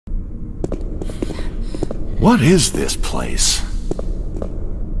What is this place?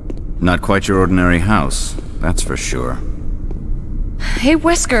 Not quite your ordinary house, that's for sure. Hey,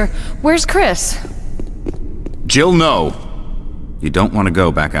 Wesker, where's Chris? Jill, no! You don't want to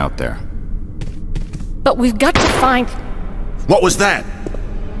go back out there. But we've got to find... What was that?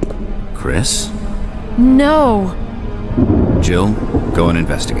 Chris? No. Jill, go and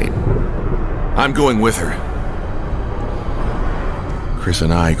investigate. I'm going with her. Chris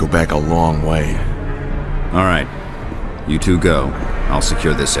and I go back a long way. All right. You two go. I'll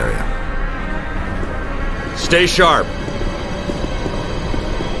secure this area. Stay sharp.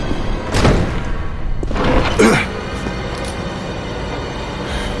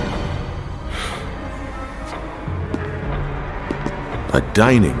 A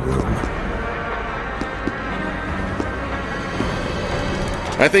dining room.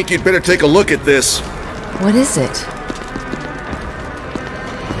 I think you'd better take a look at this. What is it?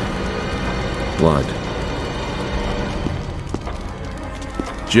 Blood.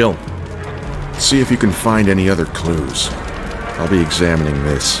 Jill, see if you can find any other clues. I'll be examining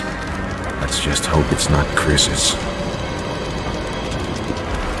this. Let's just hope it's not Chris's.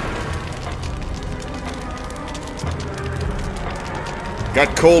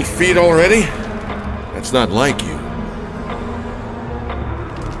 Got cold feet already? That's not like you.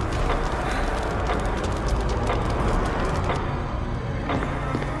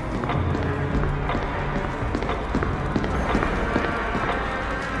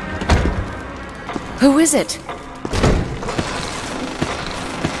 Who is it?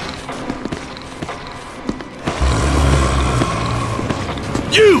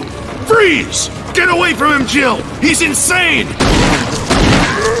 You! Freeze! Get away from him, Jill! He's insane!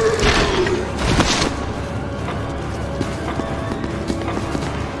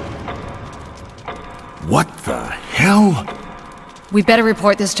 What the hell? We better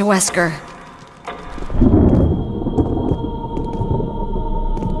report this to Wesker.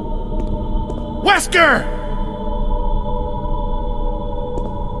 Wesker!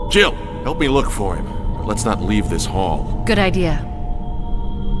 Jill, help me look for him. But let's not leave this hall. Good idea.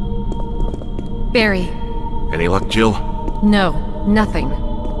 Barry. Any luck, Jill? No, nothing.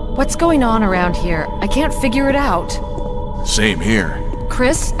 What's going on around here? I can't figure it out. Same here.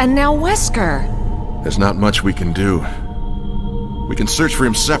 Chris, and now Wesker. There's not much we can do. We can search for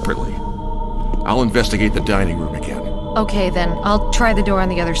him separately. I'll investigate the dining room again. Okay, then. I'll try the door on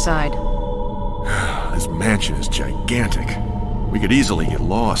the other side. This mansion is gigantic. We could easily get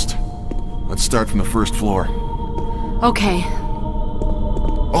lost. Let's start from the first floor. Okay.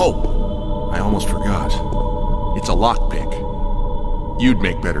 Oh! I almost forgot. It's a lockpick. You'd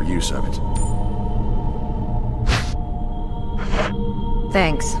make better use of it.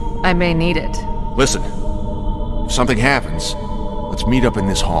 Thanks. I may need it. Listen, if something happens, let's meet up in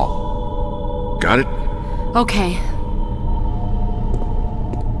this hall. Got it? Okay.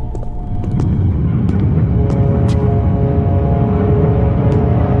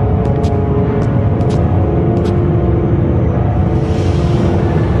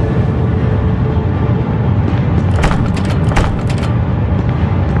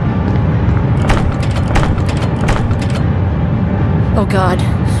 Oh God,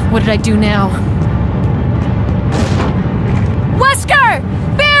 what did I do now? Wesker!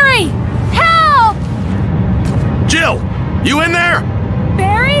 Barry! Help! Jill! You in there?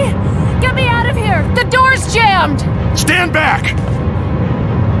 Barry? Get me out of here! The door's jammed! Stand back!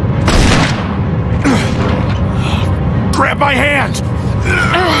 Grab my hand!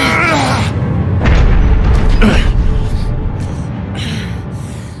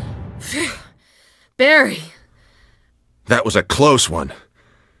 Barry! That was a close one.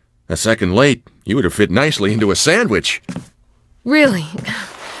 A second late, you would have fit nicely into a sandwich. Really?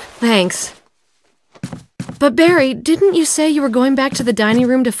 Thanks. But Barry, didn't you say you were going back to the dining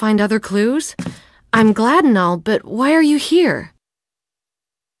room to find other clues? I'm glad and all, but why are you here?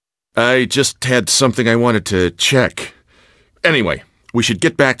 I just had something I wanted to check. Anyway, we should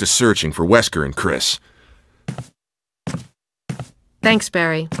get back to searching for Wesker and Chris. Thanks,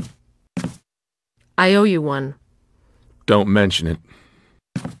 Barry. I owe you one. Don't mention it.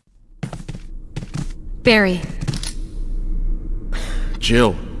 Barry.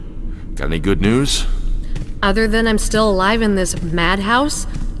 Jill, got any good news? Other than I'm still alive in this madhouse?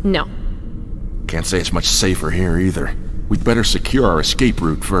 No. Can't say it's much safer here either. We'd better secure our escape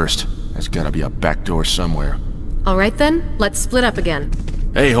route first. There's gotta be a back door somewhere. All right then, let's split up again.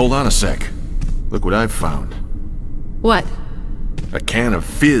 Hey, hold on a sec. Look what I've found. What? A can of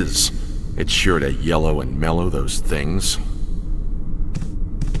fizz. It's sure to yellow and mellow those things.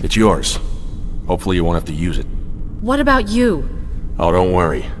 It's yours. Hopefully you won't have to use it. What about you? Oh, don't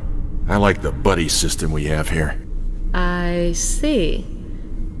worry. I like the buddy system we have here. I see.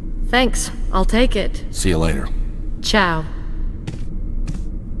 Thanks, I'll take it. See you later. Ciao.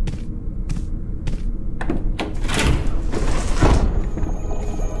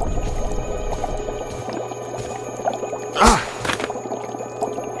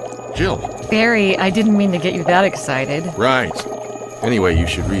 Jill. Barry, I didn't mean to get you that excited. Right. Anyway, you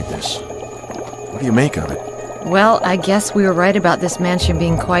should read this. What do you make of it? Well, I guess we were right about this mansion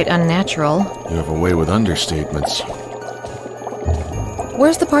being quite unnatural. You have a way with understatements.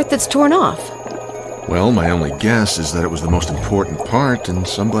 Where's the part that's torn off? Well, my only guess is that it was the most important part and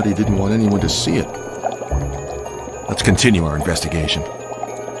somebody didn't want anyone to see it. Let's continue our investigation.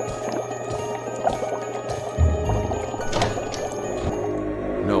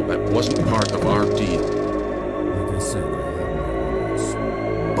 No, that wasn't part of our deal. Like I said, I have my orders.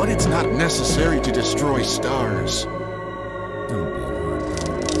 But it's not necessary to destroy stars. Don't be hard.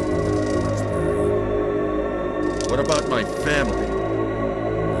 What about my family? I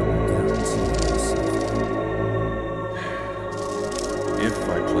will guarantee your safety. If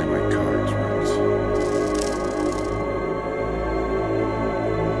I play my cards right.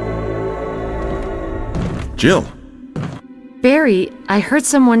 Jill! Barry, I heard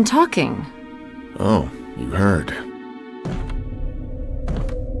someone talking. Oh, you heard.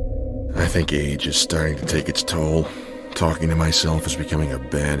 I think age is starting to take its toll. Talking to myself is becoming a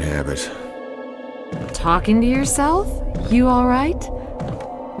bad habit. Talking to yourself? You all right?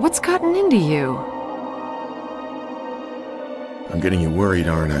 What's gotten into you? I'm getting you worried,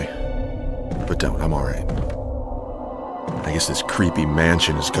 aren't I? But don't, I'm alright. I guess this creepy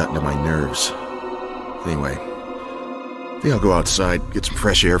mansion has gotten to my nerves. Anyway, I think I'll go outside, get some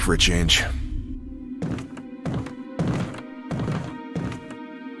fresh air for a change.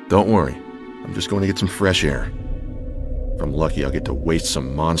 Don't worry, I'm just going to get some fresh air. If I'm lucky, I'll get to waste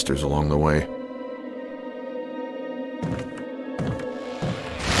some monsters along the way.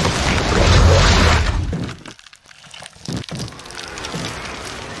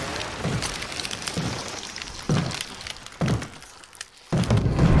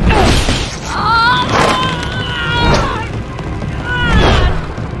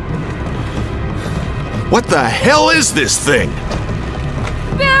 What the hell is this thing?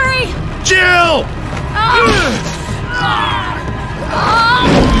 Barry! Jill!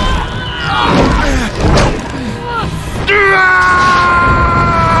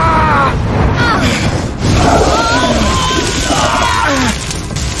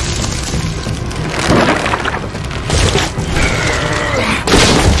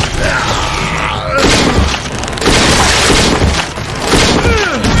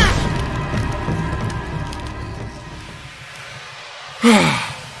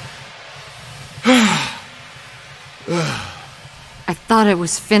 I thought it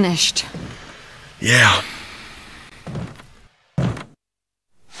was finished. Yeah.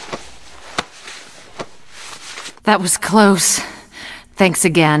 That was close. Thanks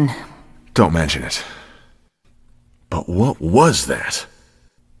again. Don't mention it. But what was that?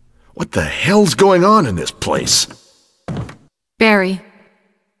 What the hell's going on in this place? Barry.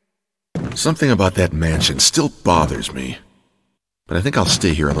 Something about that mansion still bothers me. But I think I'll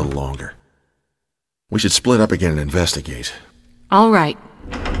stay here a little longer. We should split up again and investigate. All right.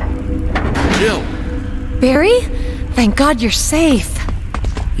 Jill! Barry? Thank God you're safe.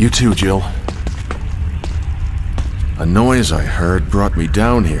 You too, Jill. A noise I heard brought me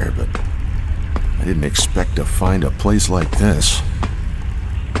down here, but I didn't expect to find a place like this.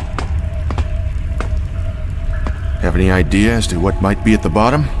 Have any idea as to what might be at the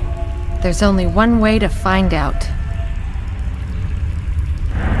bottom? There's only one way to find out.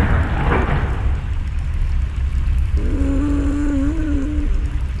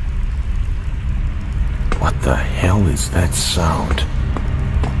 What the hell is that sound?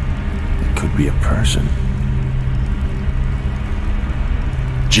 It could be a person.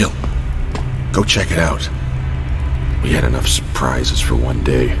 Jill, go check it out. We had enough surprises for one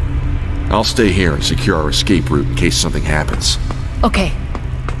day. I'll stay here and secure our escape route in case something happens. Okay.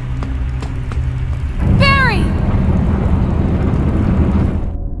 Barry!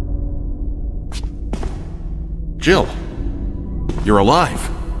 Jill, you're alive.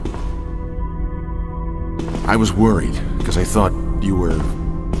 I was worried, because I thought you were...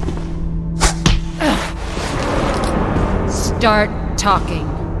 Start talking.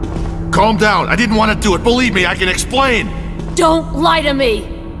 Calm down, I didn't want to do it. Believe me, I can explain. Don't lie to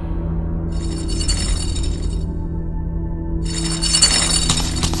me!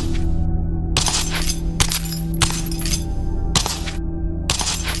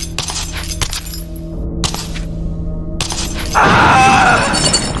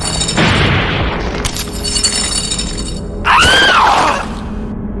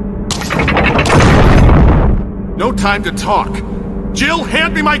 time to talk. Jill,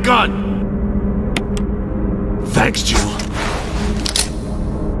 hand me my gun! Thanks, Jill.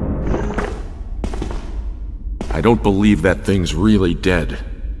 I don't believe that thing's really dead.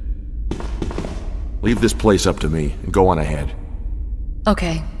 Leave this place up to me and go on ahead.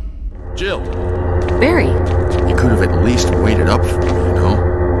 Okay. Jill! Barry, You could have at least waited up for me, you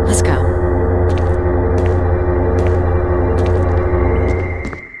know? let's go.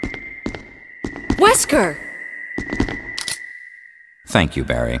 Wesker! Thank you,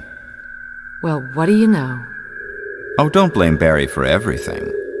 Barry. Well, what do you know? Oh, don't blame Barry for everything.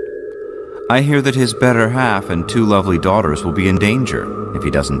 I hear that his better half and 2 lovely daughters will be in danger if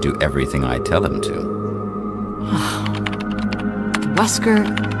he doesn't do everything I tell him to. Wesker,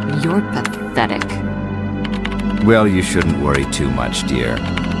 you're pathetic. Well, you shouldn't worry too much, dear.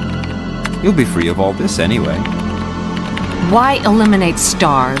 You'll be free of all this anyway. Why eliminate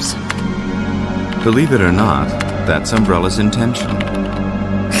stars? Believe it or not, that's Umbrella's intention.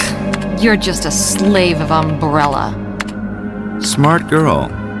 You're just a slave of Umbrella. Smart girl,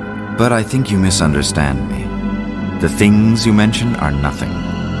 but I think you misunderstand me. The things you mention are nothing.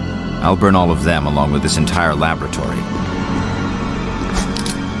 I'll burn all of them along with this entire laboratory.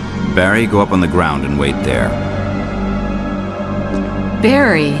 Barry, go up on the ground and wait there.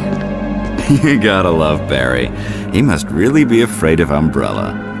 Barry. You gotta love Barry. He must really be afraid of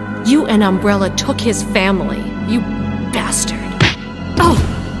Umbrella. You and Umbrella took his family, you bastard. Oh!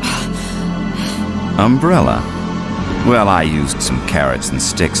 Umbrella? Well, I used some carrots and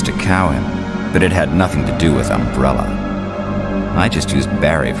sticks to cow him, but it had nothing to do with Umbrella. I just used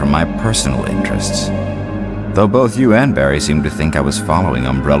Barry for my personal interests. Though both you and Barry seemed to think I was following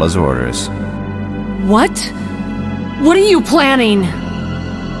Umbrella's orders. What? What are you planning?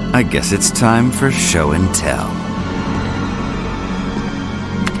 I guess it's time for show and tell.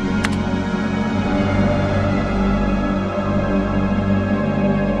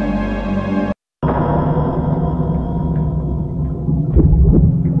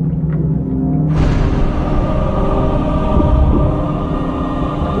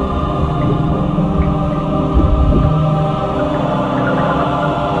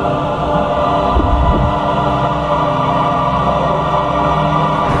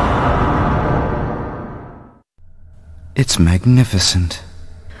 It's magnificent.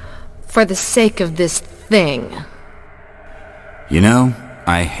 For the sake of this thing. You know,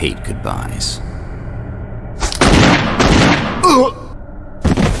 I hate goodbyes.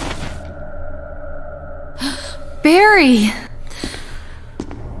 Barry!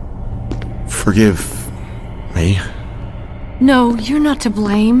 Forgive me. No, you're not to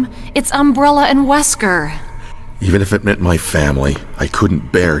blame. It's Umbrella and Wesker. Even if it meant my family, I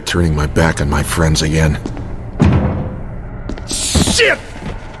couldn't bear turning my back on my friends again. Shit!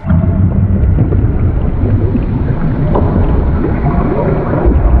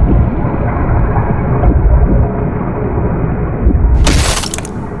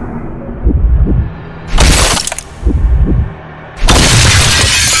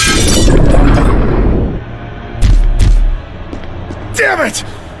 Damn it!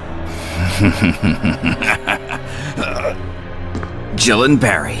 Jill and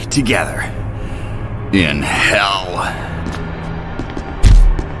Barry together. In hell.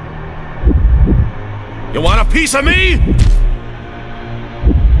 You want a piece of me?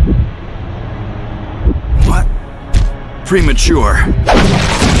 What? Premature.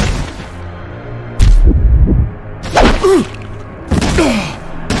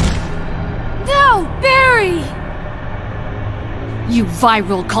 No, Barry! You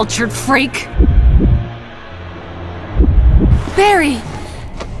viral cultured freak! Barry!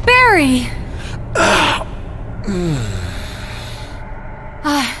 Barry!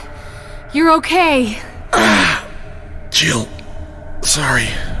 You're okay. Jill, sorry.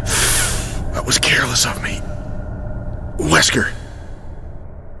 That was careless of me. Wesker.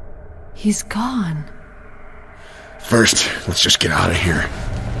 He's gone. First, let's just get out of here.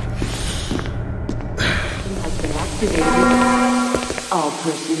 Has been activated. All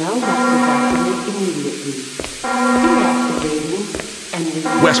personnel must evacuate immediately. Deactivating and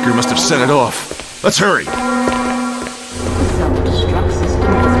Wesker must have set it off. Let's hurry. self-destruct system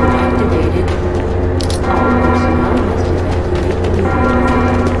has been activated. All personnel must evacuate immediately.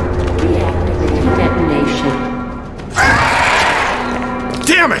 Deactivating detonation.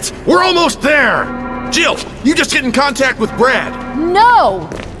 Damn it! We're almost there! Jill, you just get in contact with Brad. No!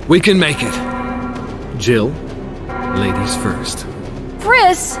 We can make it. Jill, ladies first.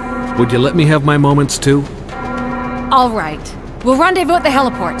 Chris! Would you let me have my moments too? All right. We'll rendezvous at the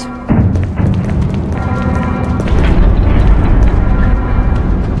heliport.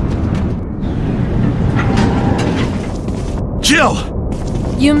 Jill!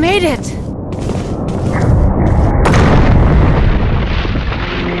 You made it!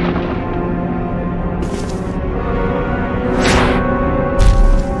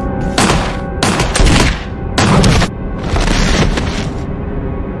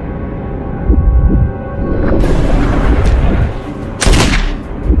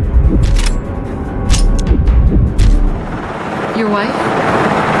 Your wife?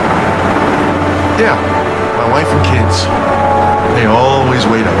 Yeah, my wife and kids. They always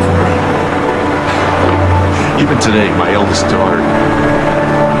wait up for me. Even today, my eldest daughter.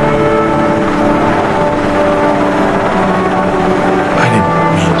 I didn't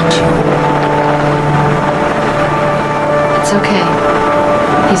mean to. It's okay.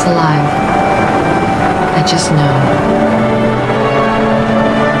 He's alive. I just know.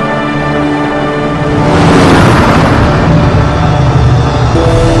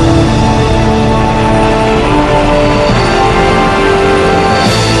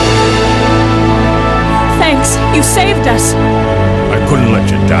 You saved us! I couldn't let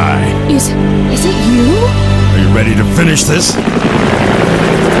you die. Is it you? Are you ready to finish this?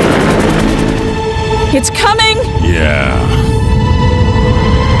 It's coming! Yeah.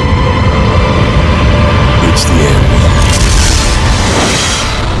 It's the end.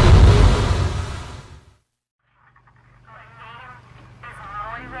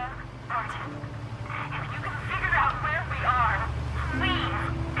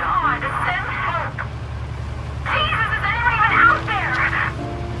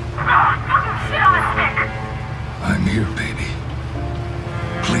 I'm here, baby.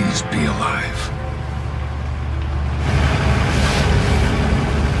 Please be alive.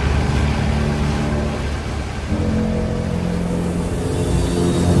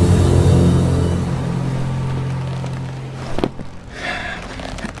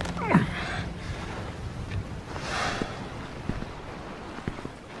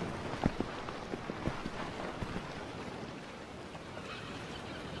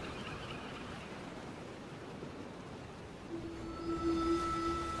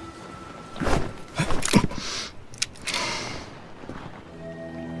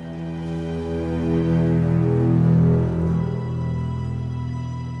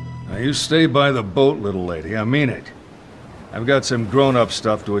 You stay by the boat, little lady. I mean it. I've got some grown-up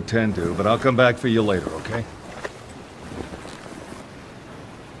stuff to attend to, but I'll come back for you later, okay?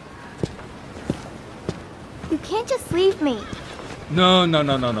 You can't just leave me. No.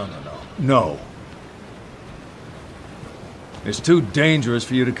 No. It's too dangerous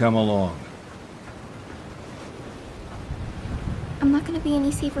for you to come along. I'm not gonna be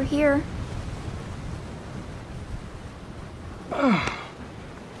any safer here.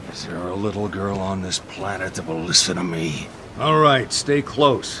 Is there a little girl on this planet that will listen to me? All right, stay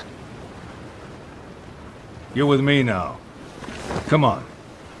close. You're with me now. Come on.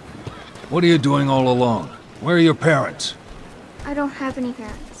 What are you doing all alone? Where are your parents? I don't have any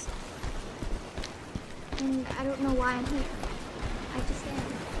parents. And I don't know why I'm here. I just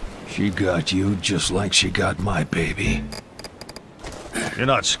am. She got you just like she got my baby. You're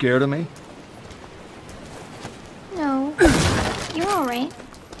not scared of me? No. You're alright.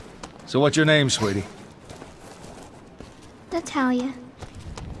 So what's your name, sweetie? Natalia.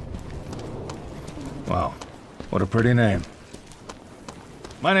 Wow, what a pretty name.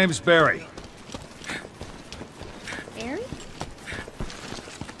 My name's Barry. Barry?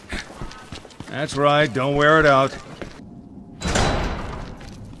 That's right, don't wear it out.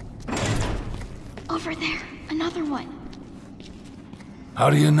 Over there. Another one. How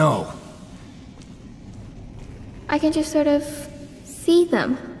do you know? I can just sort of see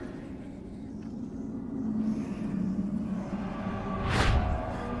them.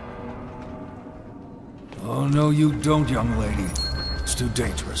 Oh, no, you don't, young lady. It's too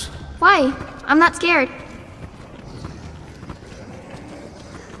dangerous. Why? I'm not scared.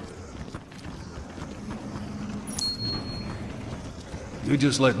 You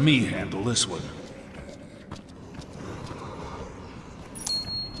just let me handle this one.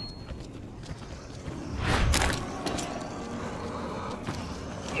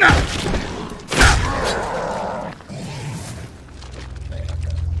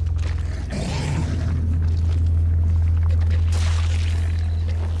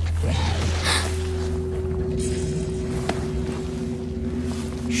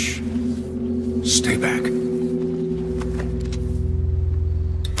 Stay back.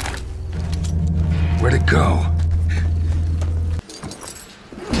 Where'd it go?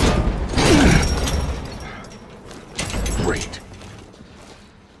 Great.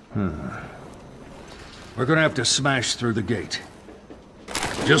 We're gonna have to smash through the gate.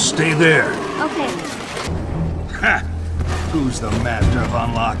 Just stay there. Okay. Ha! Who's the master of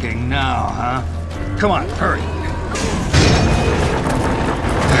unlocking now, huh? Come on, hurry.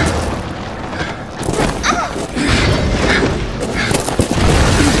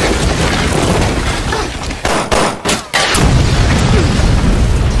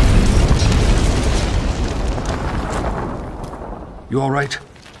 You all right?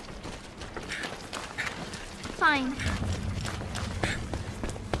 Fine.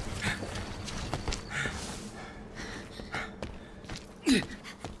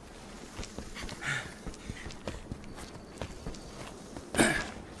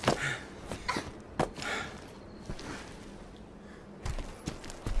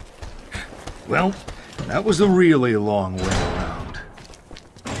 Well, that was a really long way around.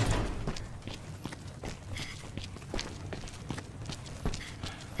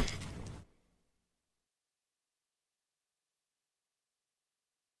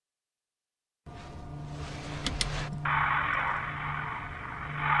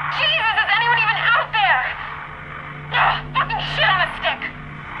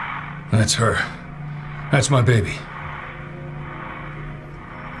 That's her. That's my baby.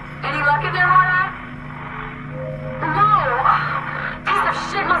 Any luck in there, Moira? No! Piece of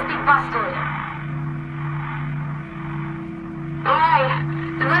shit must be busted. Alright,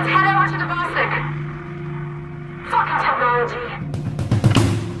 then let's head over to the Bostic. Fucking technology.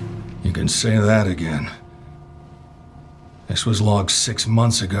 You can say that again. This was logged 6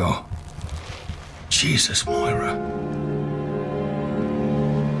 months ago. Jesus, Moira.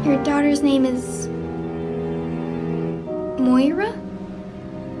 Your daughter's name is... Moira?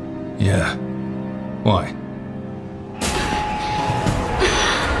 Yeah. Why?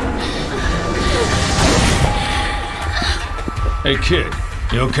 Hey, kid.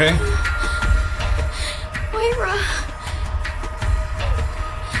 You okay? Moira.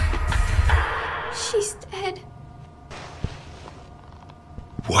 She's dead.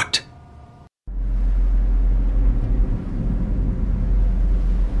 What?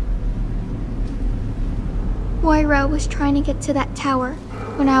 Moira was trying to get to that tower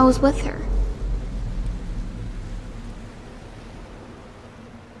when I was with her.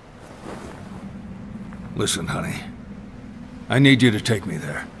 Listen, honey. I need you to take me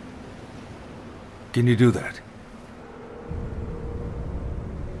there. Can you do that?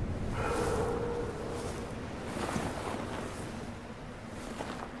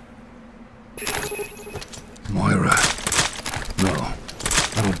 Moira. No.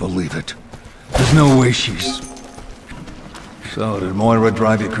 I don't believe it. There's no way she's... So, did Moira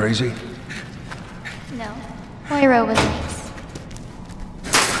drive you crazy? No. Moira was nice.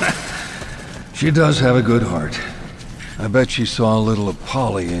 She does have a good heart. I bet she saw a little of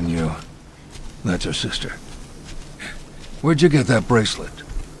Polly in you. That's her sister. Where'd you get that bracelet?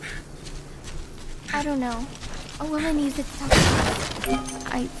 I don't know. A woman used it to talk to us.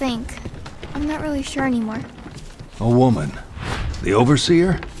 I think. I'm not really sure anymore. A woman? The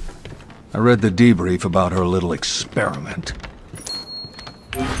overseer? I read the debrief about her little experiment.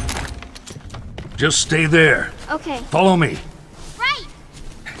 Just stay there. Okay. Follow me. Right!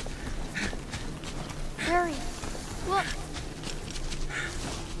 Hurry. Look.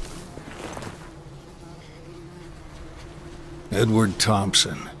 Edward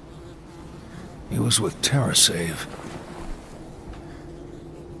Thompson. He was with TerraSave.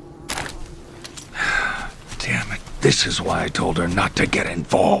 Damn it. This is why I told her not to get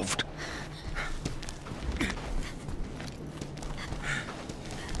involved.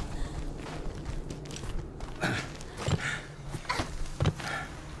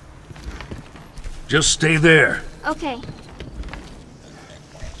 Just stay there. Okay.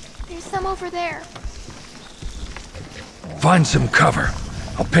 There's some over there. Find some cover.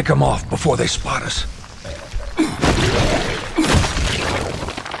 I'll pick them off before they spot us.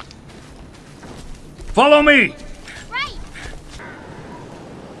 Follow me! Right!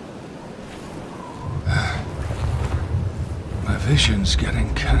 My vision's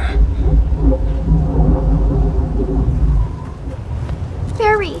getting kinda...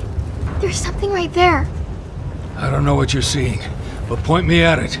 Barry! There's something right there. I don't know what you're seeing, but point me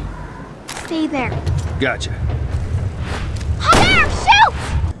at it. Stay there. Gotcha. There! Shoot!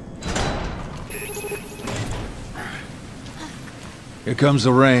 Here comes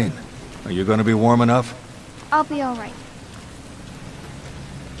the rain. Are you gonna be warm enough? I'll be alright.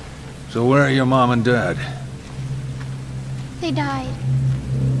 So where are your mom and dad? They died.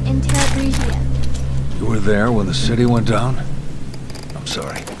 In Terra Grigia. You were there when the city went down? I'm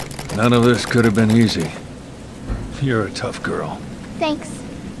sorry. None of this could have been easy. You're a tough girl. Thanks.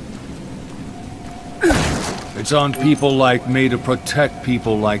 It's on people like me to protect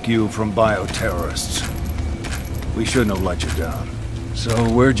people like you from bioterrorists. We shouldn't have let you down. So,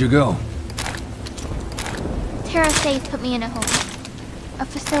 where'd you go? Tara's safe put me in a home. A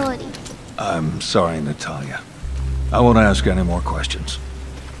facility. I'm sorry, Natalia. I won't ask any more questions.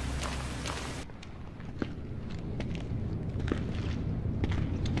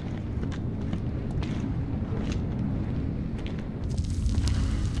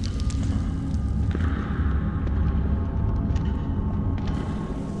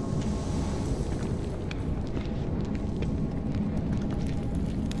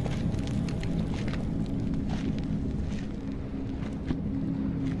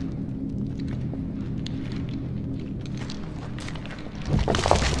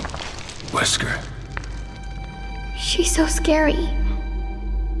 Wesker. She's so scary.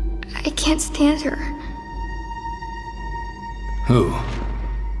 I can't stand her. Who?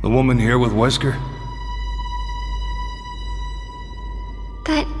 The woman here with Wesker?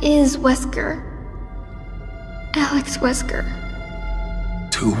 That is Wesker. Alex Wesker.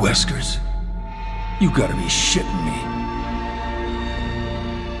 2 Weskers? You gotta be shitting me.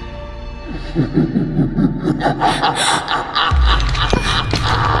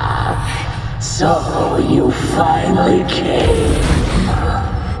 So you finally came.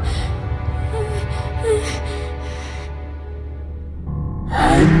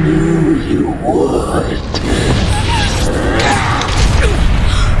 I knew you would.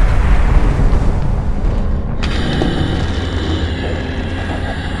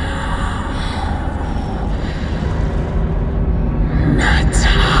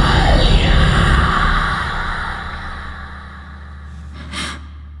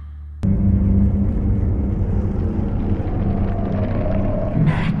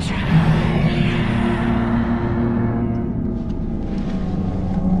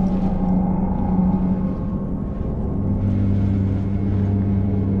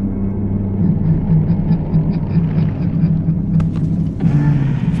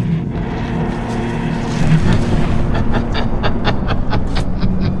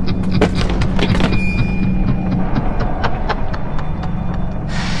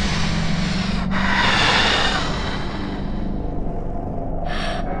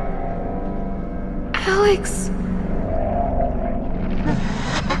 Alex.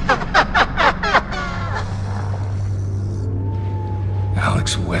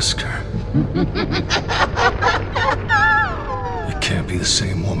 Alex Wesker. It can't be the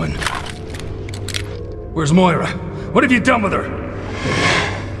same woman. Where's Moira? What have you done with her?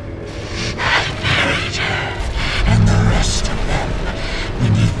 Buried her and the rest of them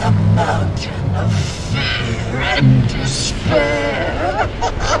beneath a mountain of fear and despair.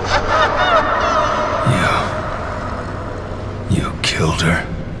 You killed her.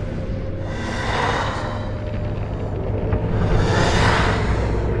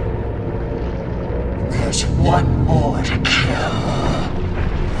 There's one more to kill.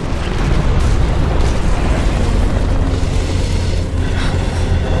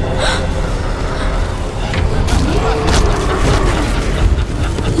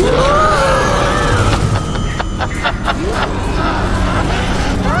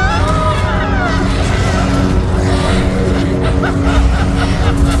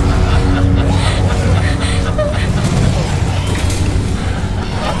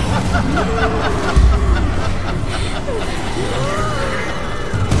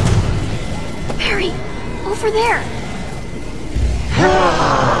 Barry, over there.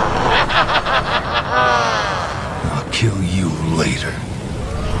 I'll kill you later.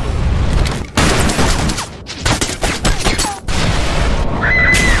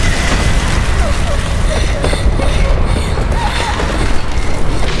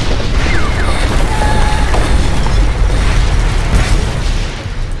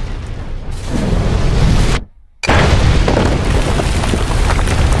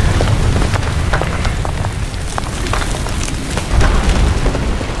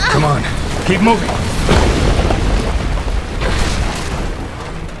 Come on, keep moving.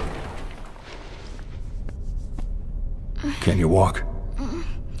 Can you walk?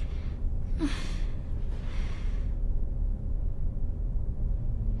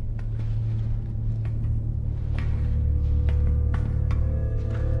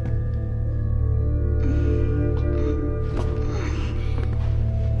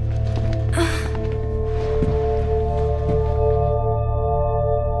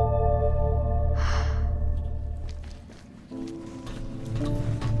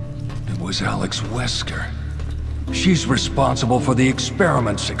 Was Alex Wesker. She's responsible for the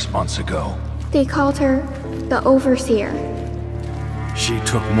experiment 6 months ago. They called her the Overseer. She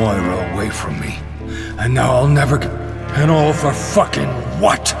took Moira away from me. And now I'll never And all for fucking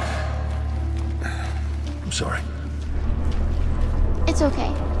what? I'm sorry. It's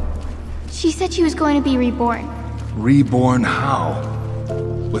okay. She said she was going to be reborn. Reborn how?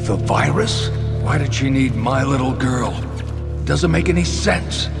 With a virus? Why did she need my little girl? Doesn't make any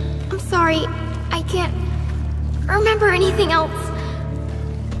sense. I'm sorry. I can't remember anything else.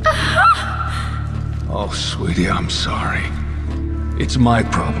 Oh, sweetie, I'm sorry. It's my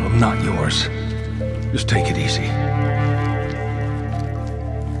problem, not yours. Just take it easy.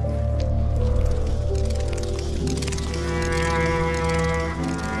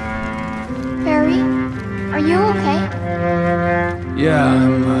 Barry, are you okay?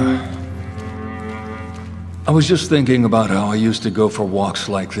 Yeah, I was just thinking about how I used to go for walks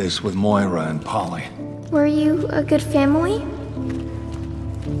like this with Moira and Polly. Were you a good family?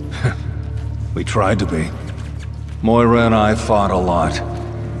 We tried to be. Moira and I fought a lot,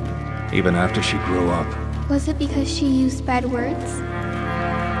 even after she grew up. Was it because she used bad words?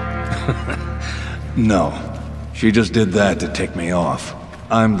 No, she just did that to tick me off.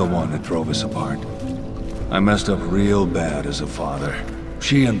 I'm the one that drove us apart. I messed up real bad as a father.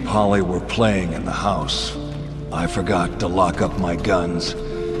 She and Polly were playing in the house. I forgot to lock up my guns,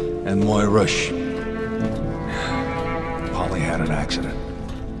 and Moira, Polly had an accident.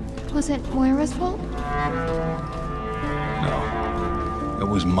 Was it Moira's fault? No, it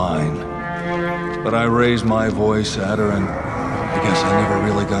was mine. But I raised my voice at her, and I guess I never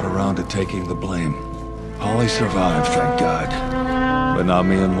really got around to taking the blame. Polly survived, thank God. But not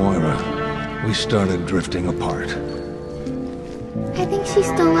me and Moira. We started drifting apart. I think she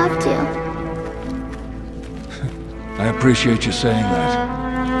still loved you. I appreciate you saying that.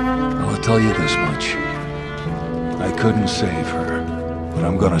 I'll tell you this much. I couldn't save her, but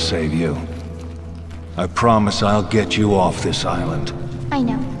I'm gonna save you. I promise I'll get you off this island. I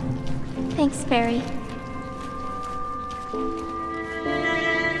know. Thanks, Barry.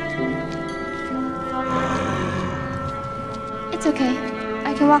 It's okay.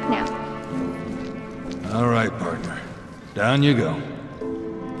 I can walk now. All right, partner. Down you go.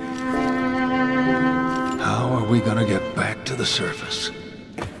 How are we gonna get back to the surface?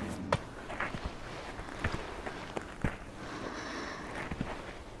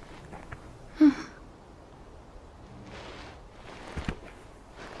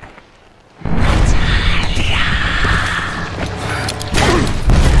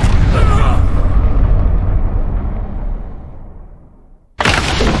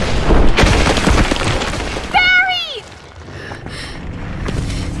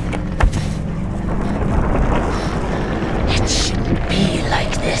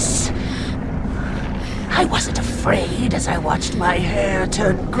 I watched my hair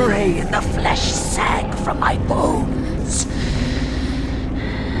turn gray and the flesh sag from my bones.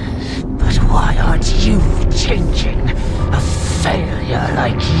 But why aren't you changing? A failure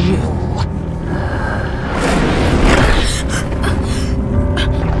like you.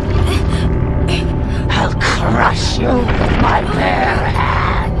 I'll crush you with my bare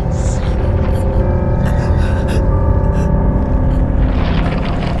hands.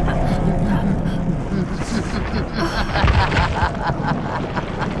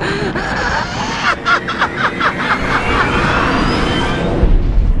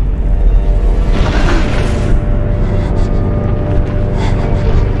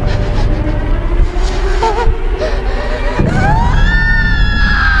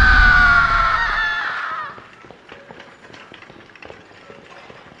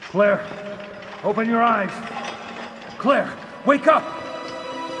 Claire, open your eyes. Claire, wake up!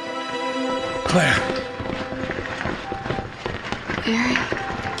 Claire. Barry.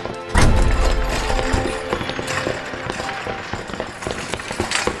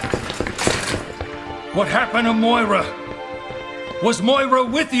 What happened to Moira? Was Moira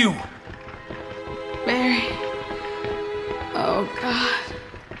with you? Barry. Oh, God.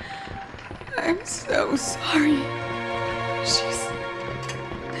 I'm so sorry.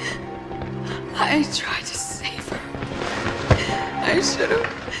 I tried to save her. I should have.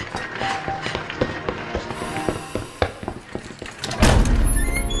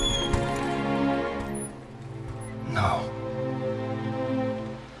 No.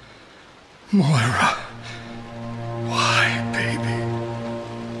 Moira. Why, baby?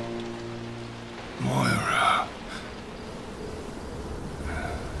 Moira.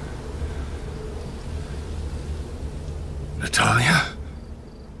 Natalia?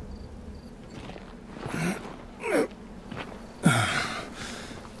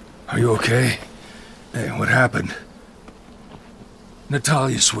 Are you okay? Hey, what happened?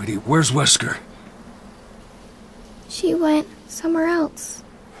 Natalia, sweetie, where's Wesker? She went somewhere else.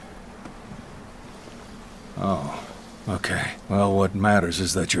 Oh, okay. Well, what matters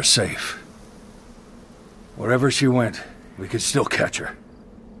is that you're safe. Wherever she went, We could still catch her.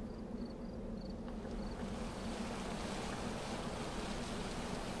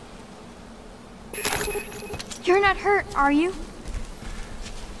 You're not hurt, are you?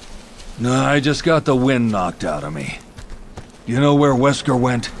 No, I just got the wind knocked out of me. You know where Wesker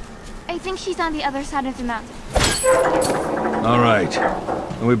went? I think she's on the other side of the mountain. All right.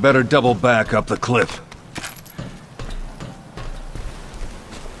 Then we better double back up the cliff.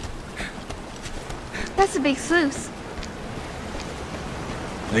 That's a big sluice.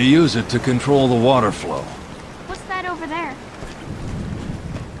 They use it to control the water flow. What's that over there?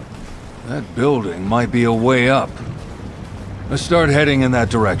 That building might be a way up. Let's start heading in that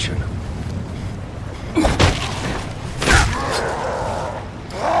direction.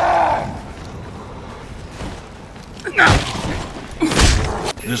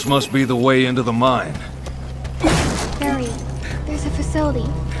 This must be the way into the mine. Barry, there's a facility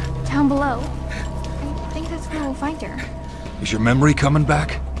down below. I think that's where we'll find her. Is your memory coming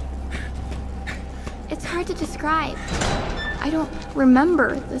back? It's hard to describe. I don't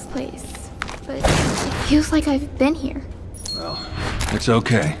remember this place, but it feels like I've been here. Well, it's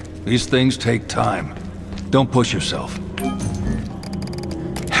okay. These things take time. Don't push yourself.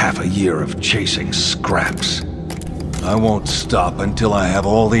 Half a year of chasing scraps. I won't stop until I have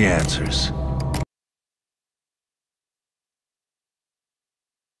all the answers.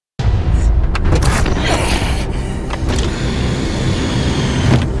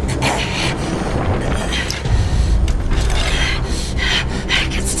 I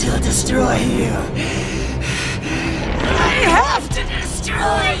can still destroy you. I have to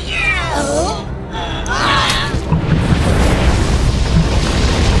destroy you.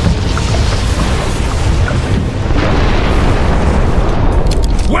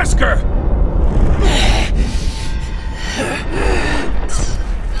 Wesker!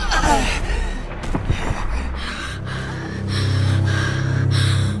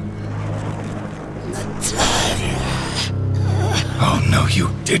 Oh, no, you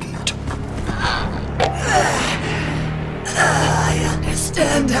didn't. I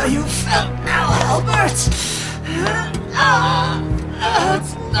understand how you felt now, Albert.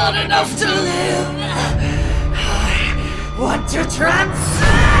 It's not enough to live. I want to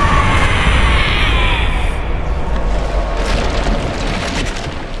transcend.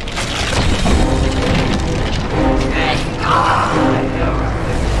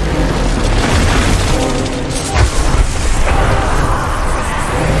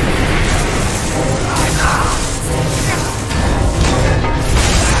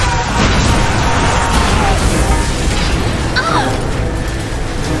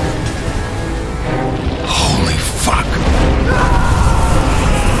 Holy fuck!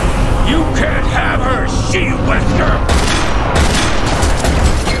 You can't have her, She-Wesker!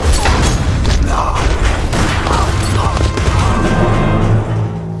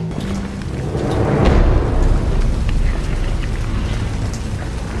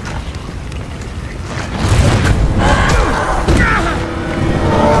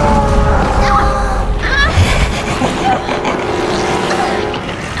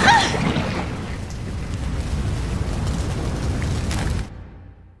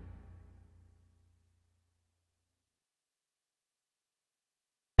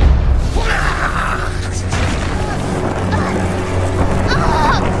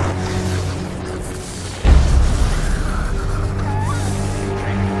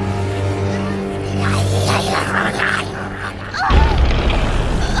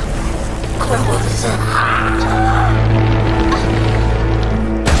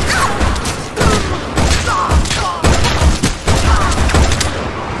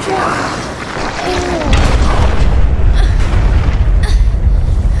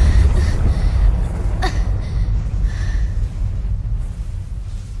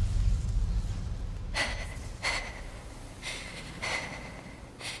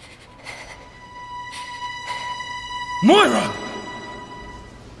 Moira!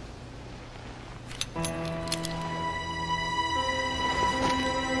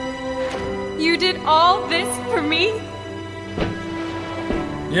 You did all this for me?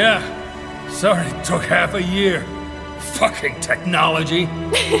 Yeah. Sorry it took half a year. Fucking technology.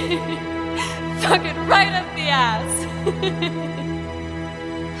 Fuck it right up the ass.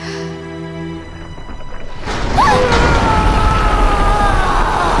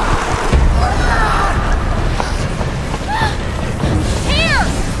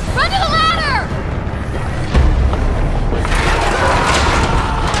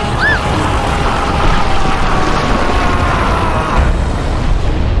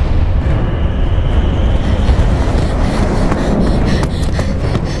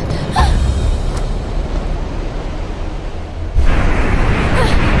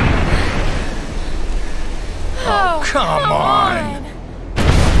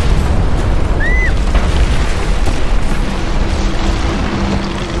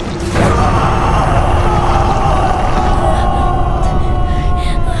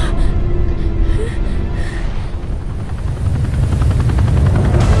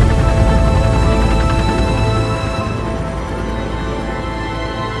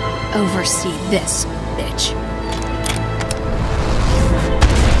 never see this, bitch.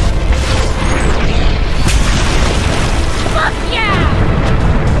 Fuck yeah!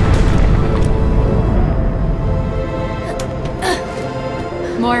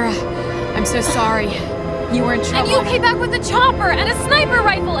 Moira, I'm so sorry. You were in trouble. And you came back with a chopper and a sniper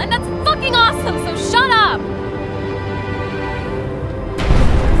rifle, and that's fucking awesome, so shut up!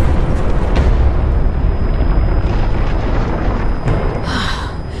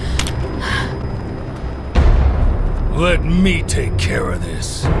 Let me take care of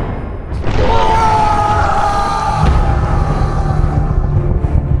this.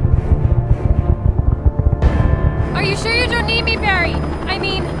 Are you sure you don't need me, Barry? I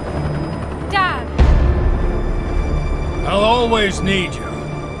mean, Dad. I'll always need you.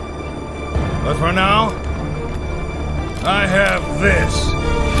 But for now, I have this.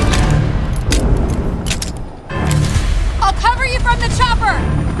 I'll cover you from the chopper!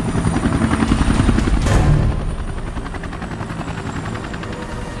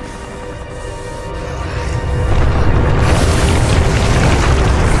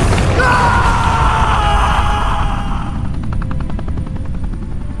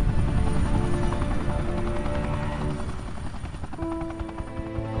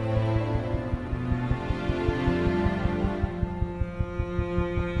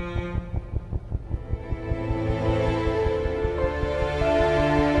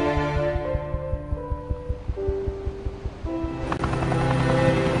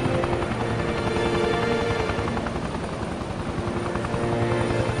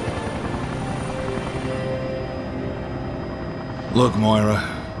 Look, Moira.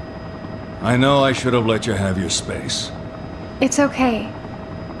 I know I should have let you have your space. It's okay.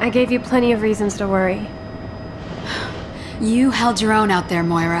 I gave you plenty of reasons to worry. You held your own out there,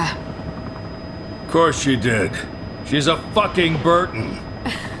 Moira. Of course she did. She's a fucking Burton.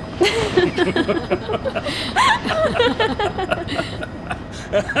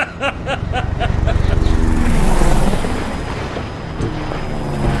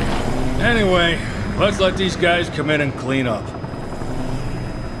 Anyway, let's let these guys come in and clean up.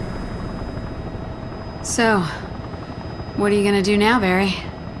 So, what are you gonna do now, Barry?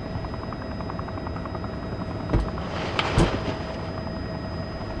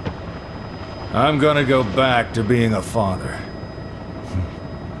 I'm gonna go back to being a father.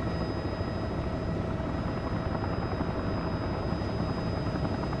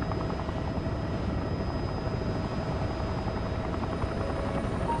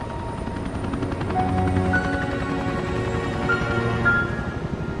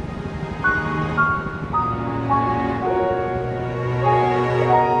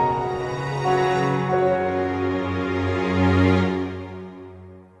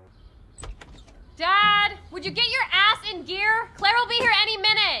 Dad, would you get your ass in gear? Claire will be here any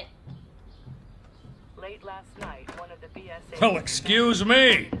minute. Late last night, one of the BSA... Well, excuse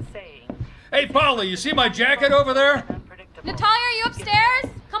me. Hey, Polly, you see my jacket over there? Natalia, are you upstairs?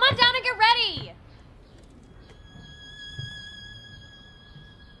 Come on down and get ready.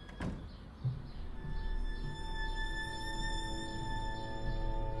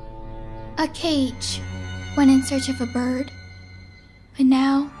 A cage went in search of a bird. But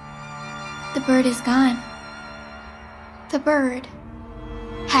now, the bird is gone. The bird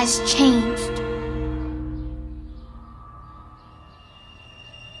has changed.